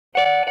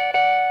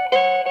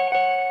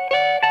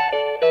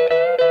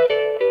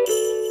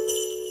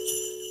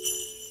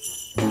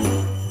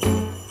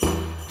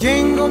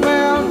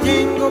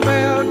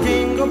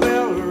jingle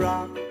bell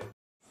rock.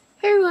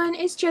 Hey everyone,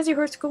 it's Jazzy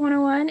Horsicle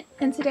 101,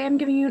 and today I'm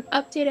giving you an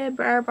updated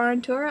Breyer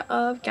barn tour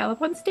of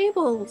Gallop On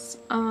Stables.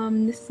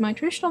 This is my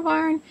traditional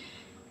barn,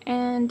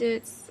 and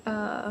it's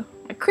a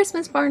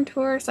Christmas barn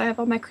tour, so I have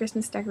all my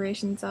Christmas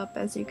decorations up,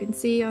 as you can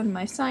see on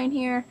my sign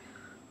here.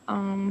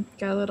 Got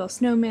a little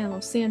snowman, a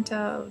little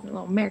Santa, a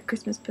little Mery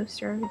Christmas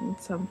poster, and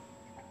some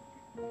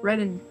red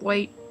and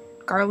white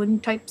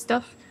garland type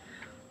stuff.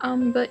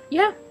 But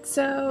yeah,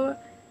 so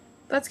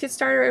let's get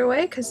started right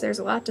away because there's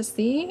a lot to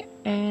see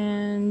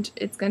and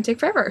it's gonna take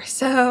forever.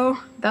 So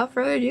without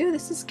further ado,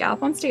 this is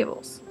Gallop On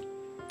Stables.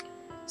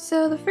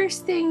 So the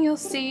first thing you'll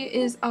see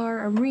is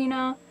our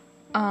arena.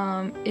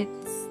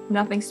 It's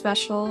nothing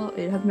special,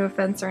 it has no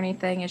fence or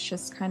anything, it's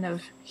just kind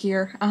of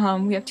here.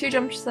 We have two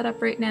jumps set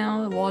up right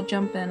now, a wall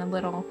jump and a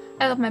little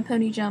I Love My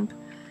Pony jump.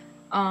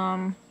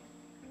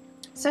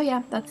 So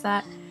yeah, that's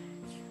that.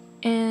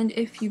 And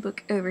if you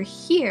look over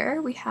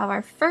here, we have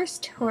our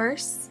first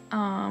horse.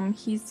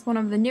 He's one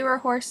of the newer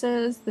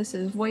horses. This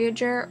is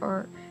Voyager,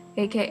 or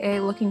aka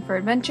Looking for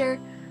Adventure.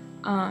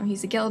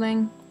 He's a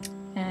gelding,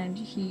 and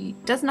he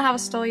doesn't have a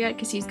stall yet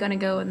because he's going to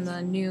go in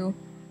the new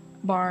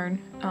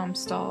barn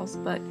stalls,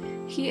 but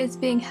he is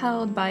being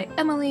held by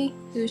Emily,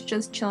 who's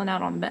just chilling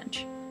out on the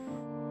bench.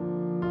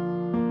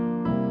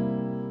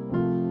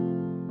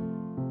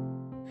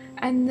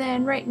 And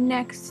then right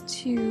next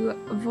to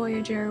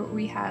Voyager,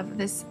 we have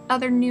this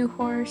other new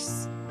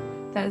horse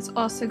that is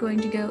also going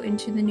to go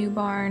into the new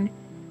barn.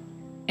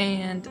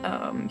 And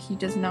he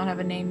does not have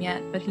a name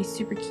yet, but he's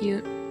super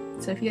cute.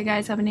 So if you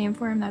guys have a name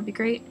for him, that'd be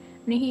great.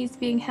 And he's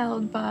being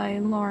held by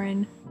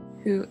Lauren,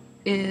 who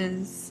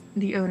is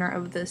the owner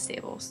of the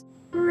stables.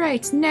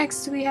 Right,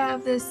 next we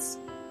have this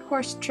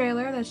horse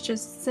trailer that's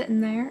just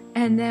sitting there.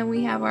 And then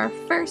we have our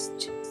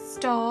first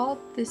stall.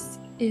 This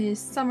is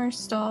Summer's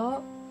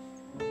stall.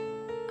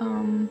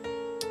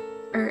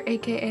 Or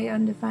aka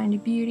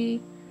Undefined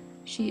Beauty.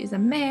 She is a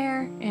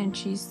mare, and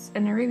she's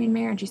an Arabian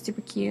mare, and she's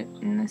super cute,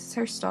 and this is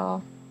her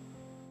stall.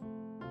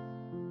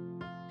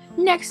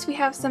 Next we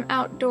have some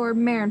outdoor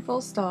mare and foal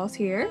stalls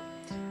here.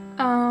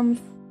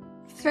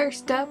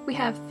 First up we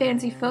have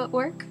Fancy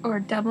Footwork, or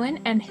Dublin,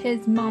 and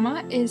his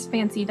mama is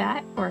Fancy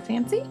That, or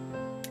Fancy.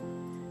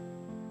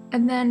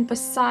 And then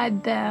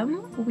beside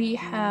them we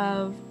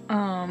have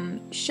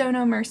Show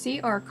No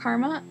Mercy, or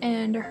Karma,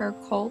 and her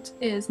colt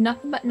is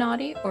Nothing But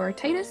Naughty, or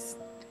Titus.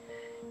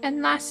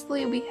 And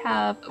lastly we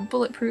have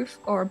Bulletproof,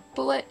 or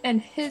Bullet,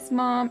 and his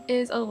mom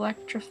is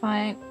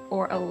Electrifying,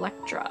 or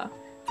Electra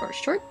for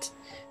short.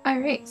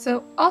 Alright,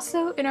 so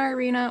also in our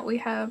arena we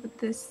have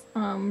this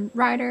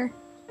rider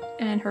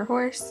and her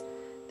horse.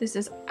 This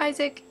is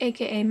Isaac,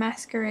 aka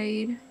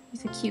Masquerade.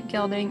 He's a cute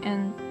gelding,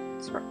 and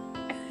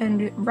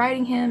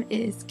riding him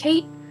is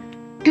Kate.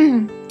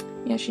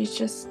 Yeah, she's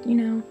just, you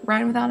know,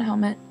 riding without a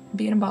helmet,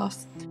 being a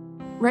boss.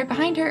 Right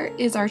behind her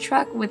is our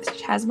truck,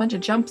 which has a bunch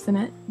of jumps in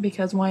it,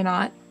 because why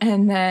not?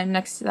 And then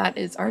next to that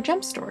is our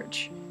jump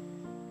storage.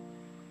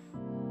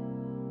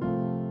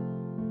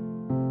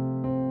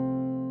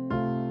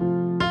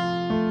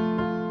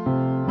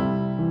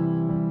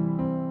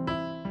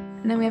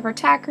 And then we have our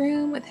tack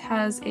room, which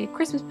has a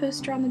Christmas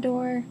poster on the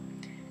door.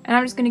 And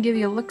I'm just going to give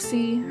you a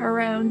look-see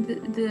around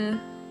the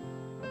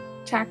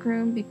tack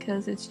room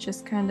because it's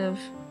just kind of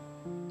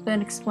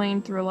been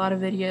explained through a lot of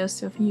videos,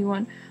 so if you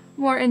want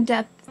more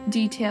in-depth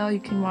detail you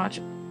can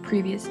watch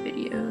previous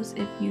videos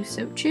if you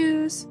so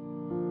choose.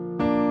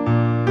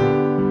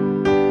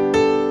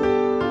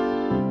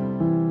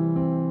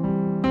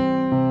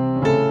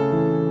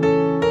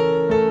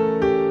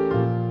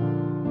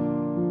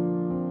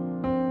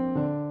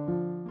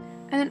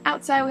 And then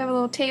outside we have a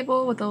little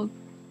table with a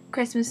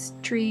Christmas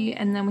tree,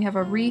 and then we have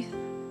a wreath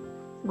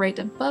right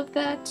above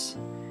that.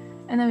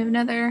 And then we have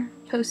another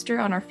poster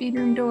on our feed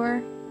room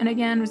door. And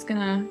again, I'm just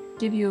gonna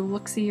give you a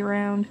look-see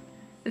around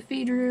the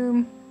feed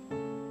room.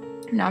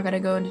 I'm not gonna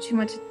go into too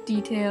much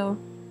detail.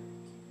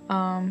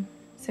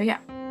 So yeah.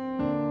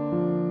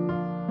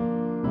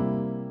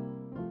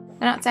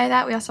 And outside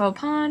that, we also have a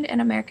pond and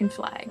American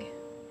flag.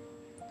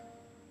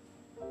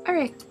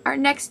 Alright, our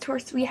next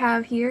horse we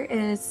have here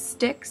is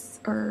Styx,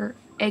 or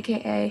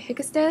aka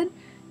Hickestead.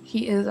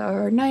 He is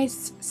our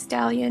nice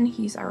stallion.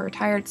 He's our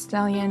retired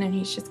stallion, and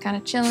he's just kind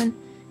of chilling.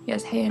 He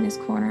has hay in his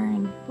corner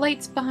and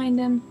lights behind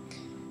him.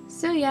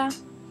 So yeah.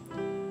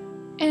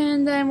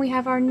 And then we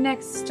have our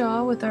next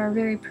stall with our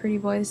very pretty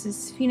boy. This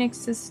is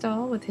Phoenix's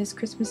stall with his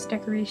Christmas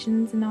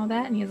decorations and all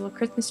that, and he has a little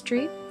Christmas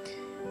tree.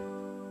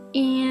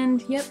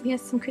 And yep, he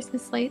has some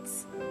Christmas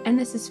lights. And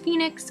this is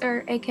Phoenix,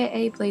 or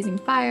aka Blazing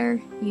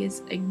Fire. He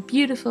is a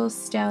beautiful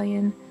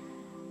stallion,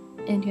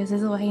 and he has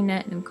his little hay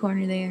net in the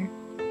corner there.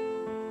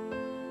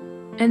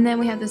 And then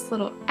we have this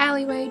little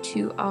alleyway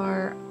to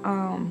our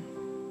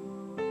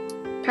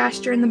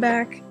pasture in the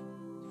back,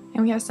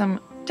 and we have some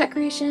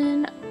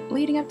decoration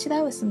leading up to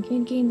that with some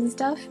candy canes and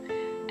stuff.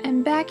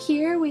 And back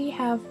here we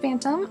have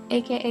Phantom,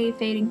 aka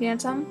Fading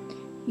Phantom.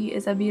 He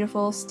is a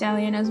beautiful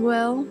stallion as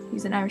well.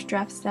 He's an Irish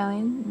draft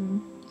stallion,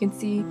 and you can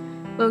see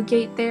a little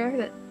gate there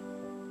that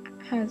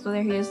has, well,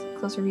 there he is,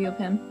 closer view of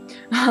him.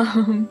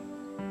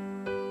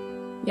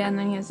 Yeah, and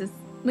then he has this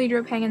lead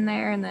rope hanging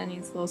there, and then he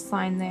has a little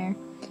sign there.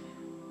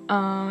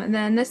 And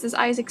then this is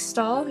Isaac's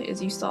stall,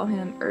 as you saw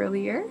him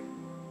earlier.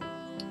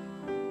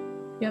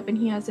 Yep, and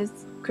he has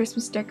his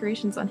Christmas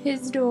decorations on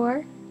his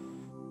door.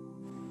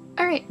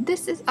 Alright,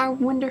 this is our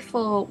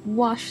wonderful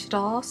wash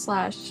stall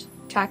slash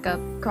tack up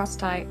cross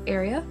tie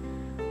area.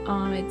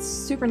 It's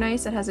super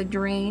nice. It has a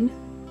drain,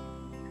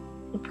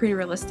 pretty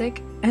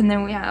realistic. And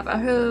then we have a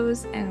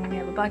hose, and we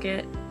have a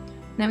bucket.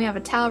 And then we have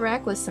a towel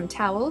rack with some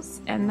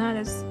towels, and that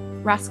is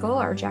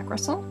Rascal, or Jack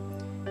Russell.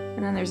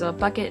 And then there's a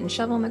bucket and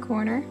shovel in the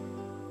corner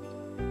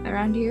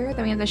around here.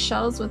 Then we have the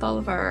shelves with all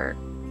of our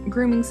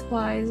grooming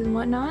supplies and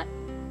whatnot.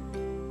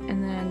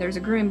 And then there's a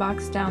grooming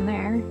box down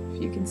there,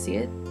 if you can see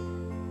it.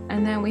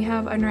 And then we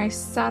have a nice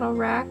saddle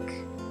rack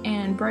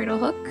and bridle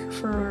hook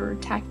for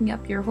tacking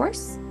up your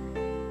horse.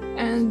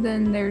 And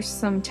then there's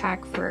some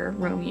tack for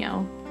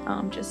Romeo,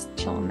 just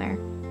chilling there.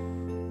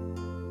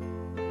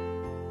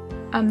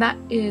 That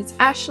is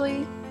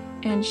Ashley,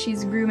 and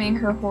she's grooming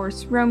her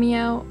horse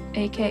Romeo,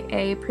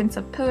 aka Prince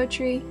of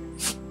Poetry.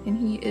 And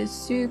he is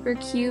super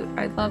cute.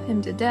 I love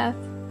him to death.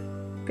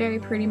 Very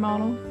pretty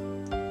model.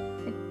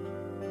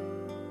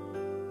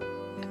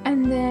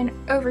 And then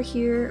over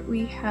here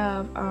we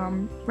have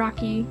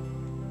Rocky,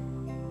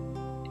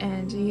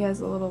 and he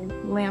has a little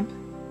lamp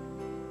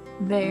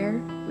there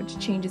which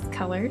changes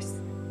colors,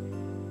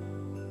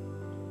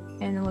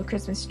 and a little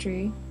Christmas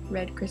tree,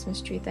 red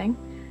Christmas tree thing.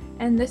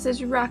 And this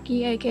is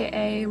Rocky,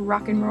 aka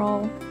Rock and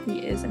Roll. He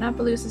is an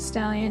Appaloosa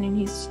stallion, and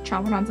he's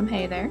chomping on some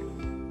hay there.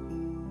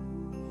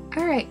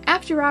 Alright,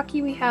 after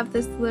Rocky we have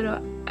this little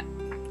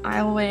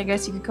aisleway, I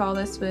guess you could call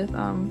this, with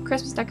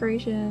Christmas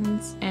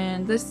decorations,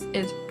 and this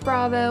is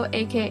Bravo,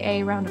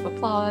 aka Round of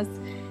Applause,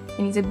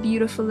 and he's a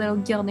beautiful little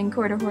gelding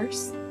quarter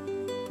horse.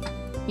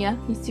 Yeah,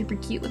 he's super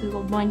cute with his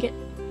little blanket.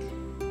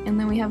 And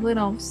then we have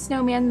little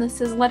snowman. This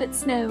is Let It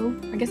Snow.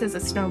 I guess it's a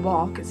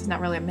snowball because he's not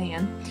really a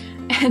man.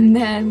 And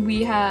then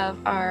we have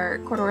our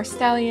quarter horse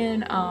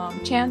stallion,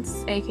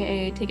 Chance,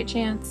 aka Take a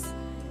Chance,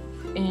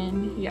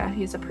 and yeah,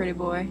 he's a pretty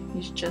boy.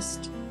 He's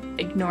just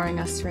ignoring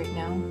us right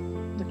now,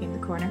 looking in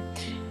the corner.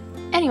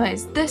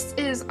 Anyways, this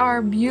is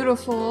our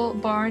beautiful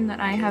barn that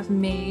I have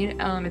made.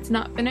 It's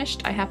not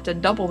finished. I have to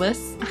double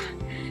this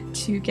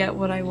to get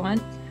what I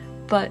want.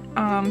 But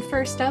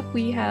first up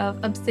we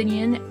have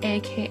Obsidian,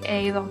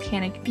 aka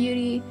Volcanic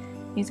Beauty.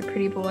 He's a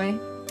pretty boy.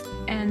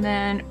 And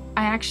then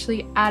I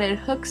actually added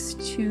hooks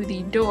to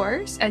the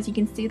doors. As you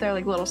can see, they're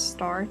like little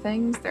star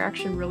things. They're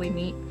actually really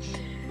neat.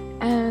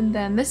 And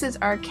then this is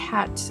our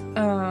cat,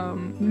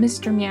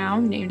 Mr. Meow,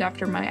 named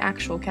after my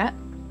actual cat.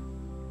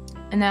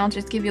 And then I'll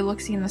just give you a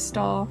look-see in the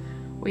stall.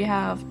 We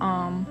have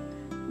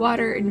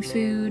water and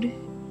food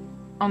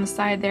on the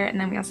side there, and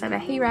then we also have a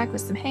hay rack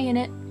with some hay in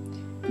it.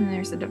 And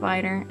there's a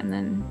divider, and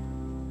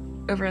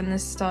then over in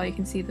this stall you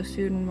can see the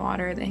food and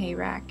water, the hay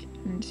rack,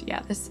 and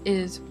yeah, this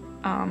is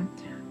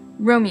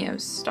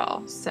Romeo's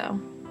stall, so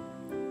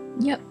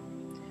yep.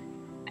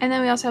 And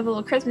then we also have a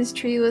little Christmas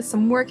tree with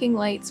some working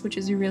lights, which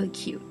is really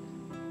cute.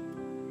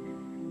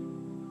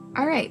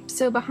 Alright,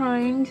 so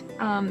behind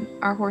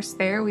our horse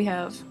there we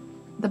have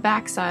the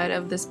back side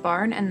of this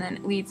barn, and then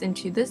it leads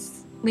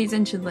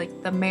into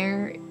like the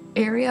mare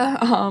area.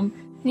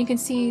 And you can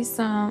see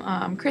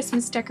some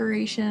Christmas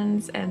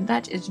decorations, and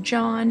that is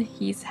John.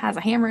 He has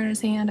a hammer in his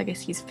hand. I guess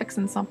he's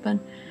fixing something.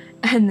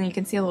 And then you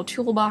can see a little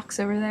toolbox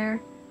over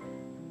there.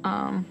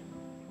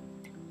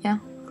 Yeah,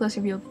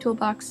 closer view of the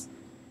toolbox.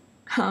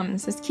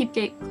 It says Keep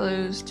Gate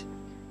Closed.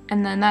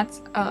 And then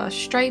that's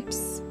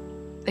Stripes,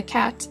 the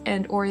cat,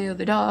 and Oreo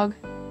the dog.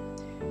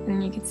 And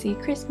then you can see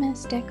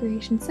Christmas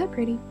decorations, so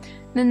pretty.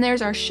 And then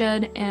there's our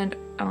shed, and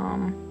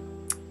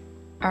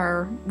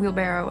our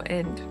wheelbarrow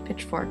and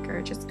pitchfork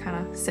are just kind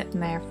of sitting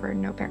there for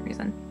no apparent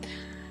reason.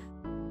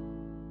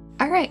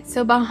 Alright,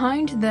 so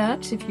behind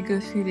that, if you go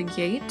through the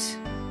gate,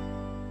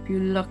 if you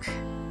look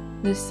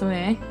this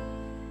way,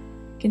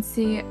 you can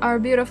see our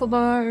beautiful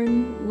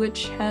barn,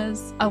 which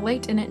has a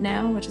light in it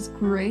now, which is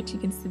great. You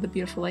can see the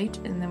beautiful light.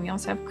 And then we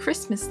also have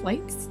Christmas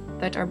lights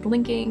that are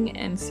blinking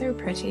and so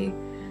pretty.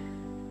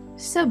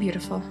 So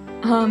beautiful.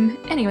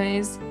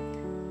 Anyways,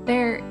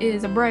 there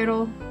is a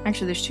bridle.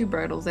 Actually, there's two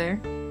bridles there.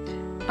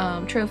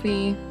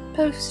 Trophy,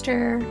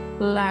 poster,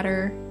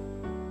 ladder,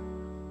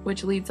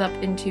 which leads up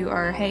into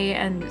our hay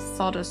and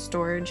sawdust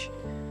storage.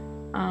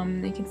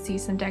 You can see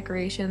some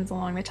decorations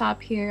along the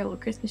top here, a little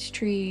Christmas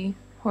tree,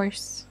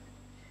 horse.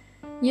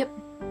 Yep.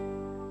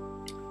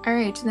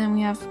 Alright, then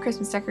we have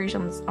Christmas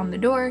decorations on the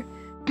door.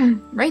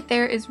 Right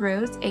there is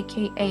Rose,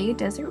 aka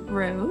Desert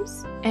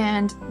Rose,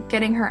 and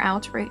getting her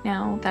out right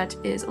now, that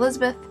is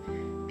Elizabeth,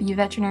 the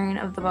veterinarian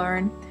of the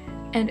barn.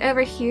 And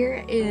over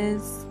here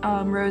is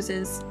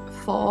Rose's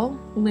foal,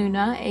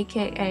 Luna,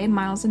 aka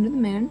Miles Into the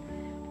Moon,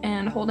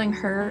 and holding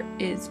her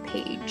is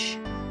Paige.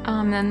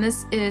 Then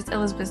this is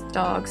Elizabeth's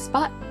dog,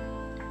 Spot,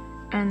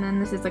 and then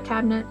this is a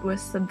cabinet with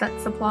some vet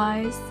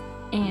supplies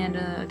and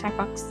a tack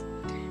box.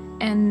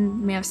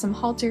 And we have some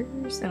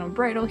halters and a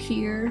bridle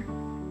here,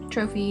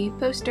 trophy,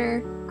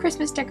 poster,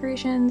 Christmas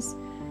decorations,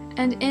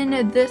 and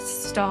in this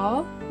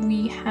stall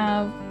we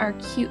have our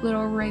cute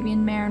little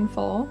Arabian mare and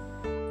foal.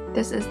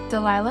 This is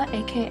Delilah,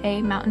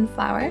 aka Mountain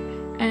Flower,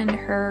 and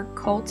her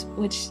colt,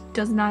 which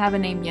does not have a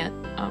name yet.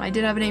 I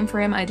did have a name for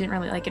him, I didn't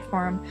really like it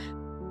for him.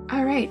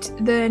 Alright,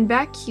 then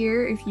back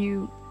here, if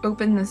you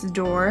open this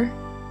door,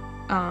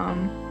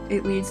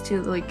 it leads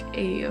to like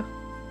a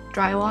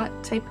dry lot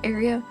type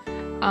area.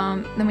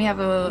 Then we have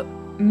a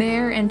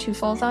mare and 2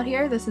 foals out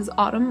here. This is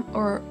Autumn,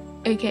 or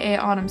aka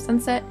Autumn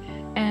Sunset,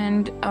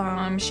 and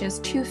she has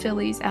 2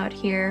 fillies out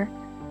here.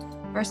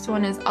 First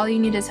one is All You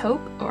Need Is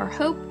Hope, or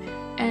Hope,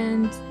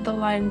 and the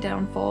lying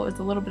down foal is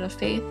a little bit of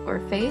Faith, or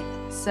Faith.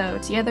 So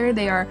together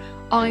they are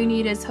All You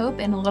Need Is Hope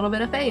and a little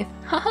bit of Faith.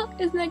 Haha,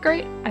 isn't that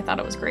great? I thought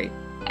it was great.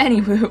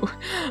 Anywho,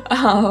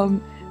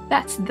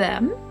 that's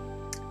them.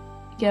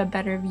 Get a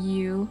better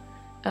view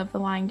of the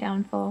lying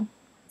down foal.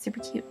 Super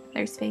cute.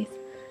 There's Faith.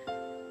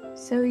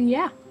 So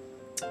yeah.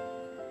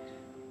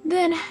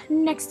 Then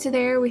next to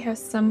there we have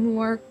some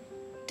more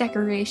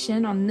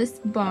decoration on this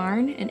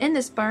barn, and in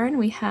this barn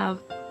we have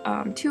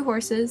 2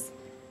 horses,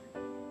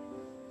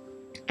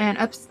 and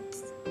up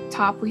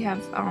top we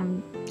have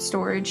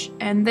storage,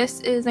 and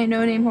this is a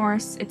no-name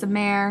horse. It's a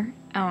mare,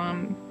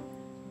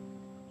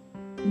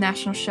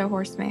 National Show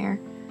Horse mare,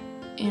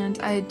 and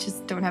I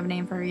just don't have a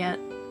name for her yet.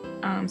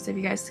 So if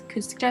you guys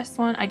could suggest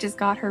one, I just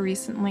got her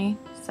recently,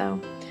 so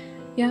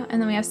yeah.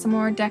 And then we have some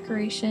more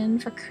decoration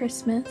for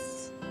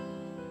Christmas.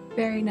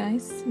 Very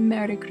nice.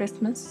 Mery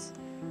Christmas.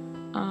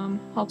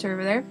 Halter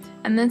over there.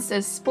 And this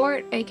is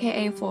Sport,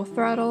 aka Full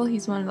Throttle.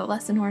 He's one of the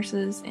lesson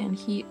horses, and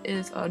he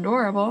is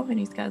adorable, and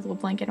he's got his little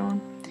blanket on.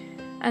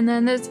 And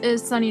then this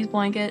is Sunny's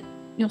blanket.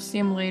 You'll see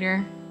him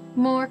later.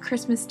 More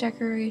Christmas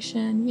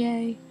decoration.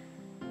 Yay.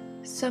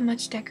 So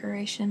much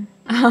decoration.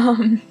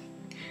 And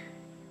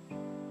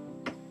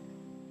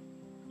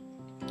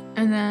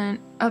then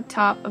up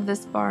top of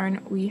this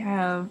barn we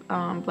have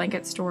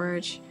blanket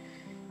storage,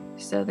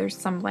 so there's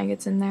some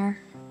blankets in there.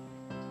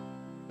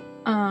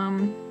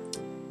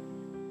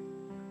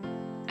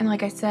 And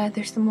like I said,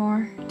 there's some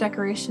more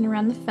decoration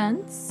around the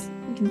fence.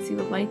 You can see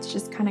the lights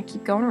just kind of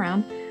keep going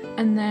around.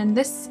 And then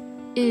this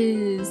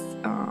is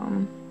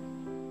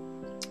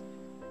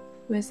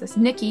who is this?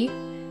 Nikki,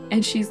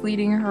 and she's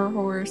leading her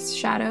horse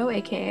Shadow,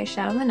 aka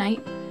Shadow of the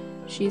Night.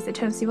 She's a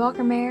Tennessee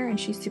Walker mare, and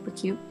she's super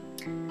cute.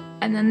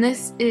 And then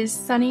this is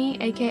Sunny,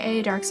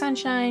 aka Dark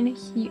Sunshine.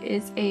 He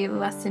is a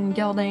lesson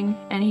gelding,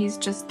 and he's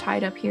just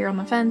tied up here on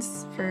the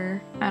fence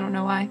for I don't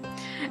know why.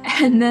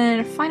 And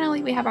then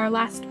finally we have our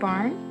last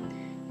barn.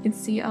 You can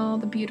see all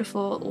the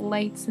beautiful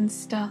lights and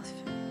stuff.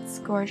 It's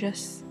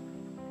gorgeous.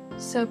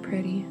 So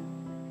pretty.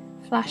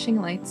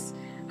 Flashing lights.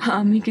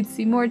 You can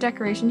see more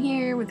decoration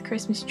here with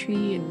Christmas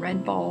tree and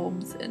red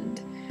bulbs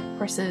and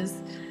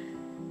horses.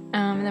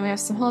 And then we have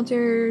some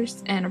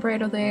halters and a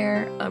bridle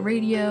there, a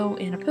radio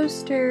and a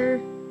poster,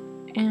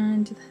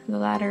 and the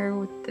ladder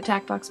with the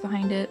tack box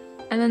behind it.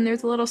 And then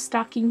there's a little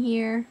stocking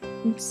here.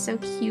 It's so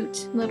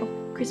cute, little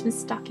Christmas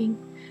stocking.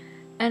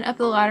 And up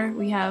the ladder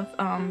we have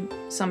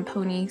some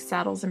pony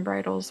saddles and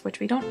bridles, which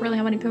we don't really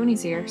have any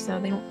ponies here, so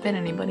they don't fit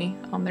anybody.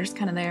 They're just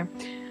kind of there.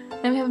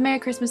 Then we have a Mery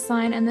Christmas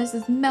sign, and this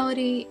is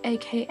Melody,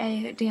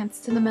 aka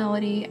Dance to the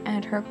Melody,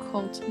 and her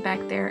colt back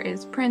there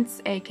is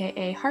Prince,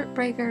 aka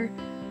Heartbreaker.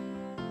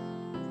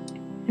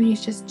 And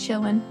he's just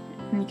chilling,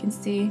 and you can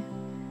see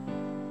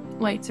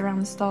lights around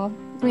the stall.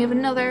 And we have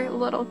another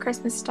little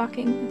Christmas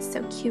stocking. It's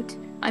so cute.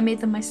 I made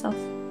them myself,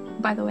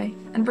 by the way.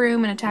 And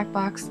broom and a tack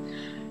box.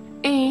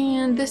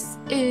 And this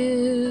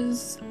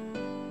is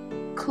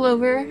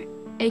Clover,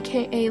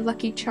 aka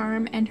Lucky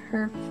Charm, and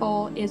her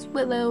foal is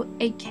Willow,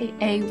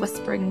 aka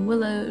Whispering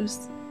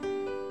Willows.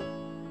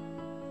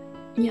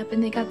 Yep,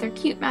 and they got their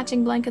cute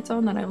matching blankets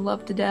on that I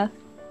love to death.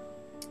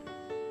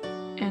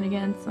 And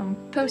again, some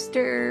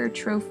poster,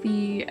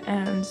 trophy,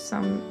 and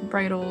some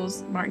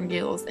bridles,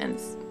 martingales, and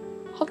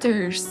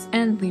halters,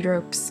 and lead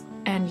ropes,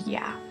 and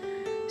yeah.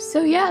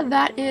 So yeah,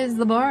 that is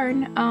the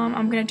barn.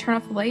 I'm gonna turn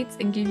off the lights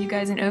and give you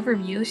guys an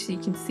overview so you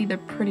can see the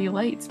pretty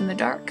lights in the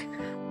dark.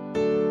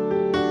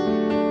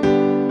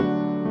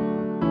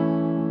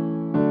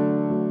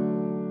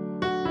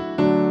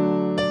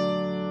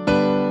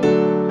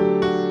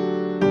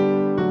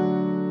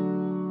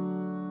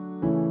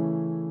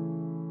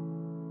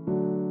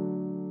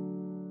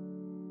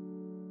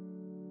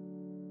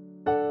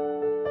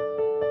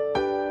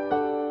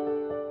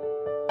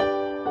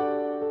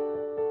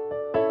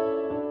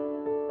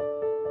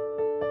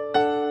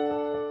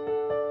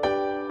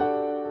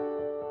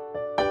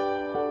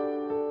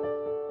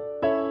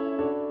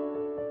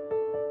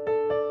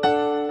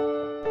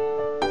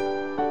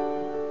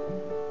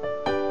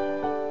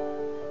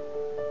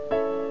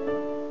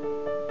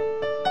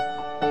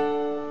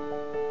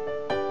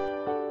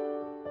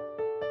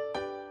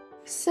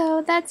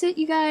 So that's it,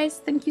 you guys.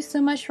 Thank you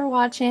so much for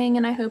watching,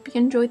 and I hope you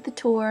enjoyed the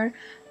tour.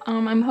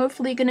 I'm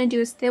hopefully gonna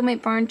do a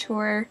stalemate barn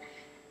tour.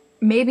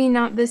 Maybe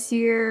not this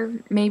year,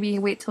 maybe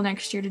wait till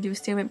next year to do a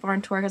stalemate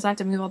barn tour because I have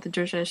to move all the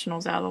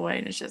traditionals out of the way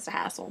and it's just a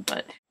hassle,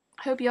 but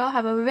I hope you all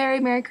have a very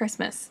Merry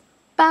Christmas.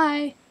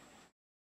 Bye!